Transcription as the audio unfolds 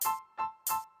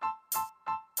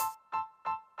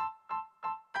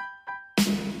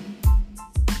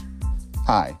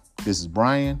Hi, this is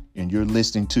Brian, and you're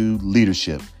listening to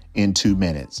Leadership in 2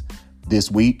 Minutes. This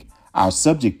week, our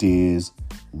subject is,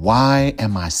 why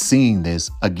am I seeing this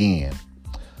again?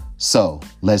 So,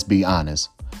 let's be honest.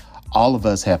 All of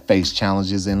us have faced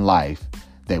challenges in life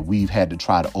that we've had to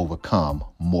try to overcome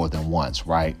more than once,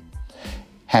 right?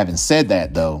 Having said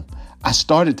that, though, I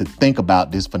started to think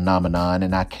about this phenomenon,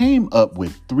 and I came up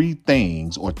with 3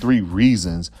 things or 3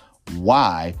 reasons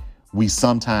why we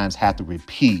sometimes have to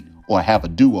repeat or have a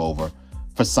do-over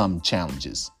for some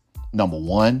challenges. Number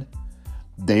 1,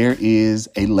 there is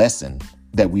a lesson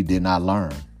that we did not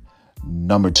learn.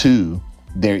 Number 2,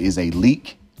 there is a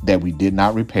leak that we did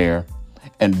not repair.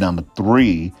 And number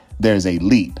 3, there's a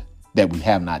leap that we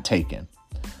have not taken.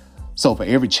 So for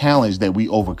every challenge that we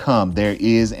overcome, there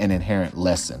is an inherent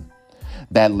lesson.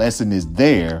 That lesson is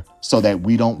there so that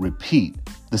we don't repeat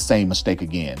the same mistake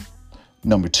again.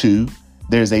 Number 2,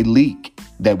 there's a leak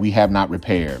that we have not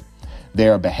repaired.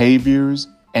 There are behaviors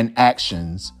and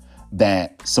actions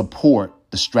that support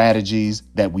the strategies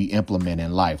that we implement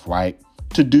in life, right?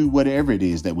 To do whatever it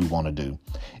is that we want to do.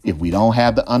 If we don't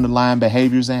have the underlying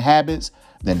behaviors and habits,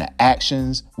 then the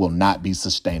actions will not be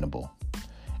sustainable.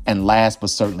 And last but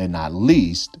certainly not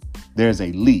least, there's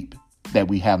a leap that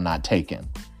we have not taken.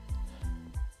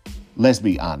 Let's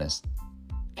be honest.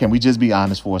 Can we just be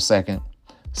honest for a second?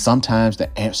 Sometimes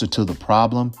the answer to the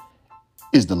problem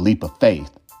is the leap of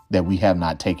faith that we have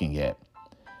not taken yet.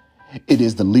 It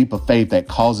is the leap of faith that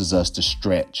causes us to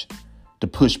stretch, to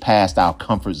push past our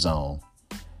comfort zone.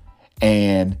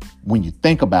 And when you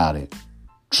think about it,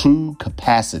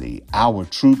 our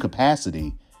true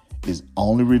capacity is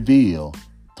only revealed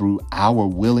through our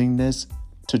willingness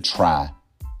to try.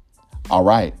 All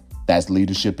right, that's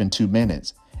Leadership in 2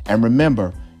 Minutes. And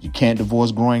remember, you can't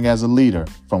divorce growing as a leader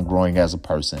from growing as a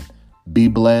person. Be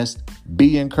blessed,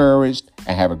 be encouraged,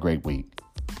 and have a great week.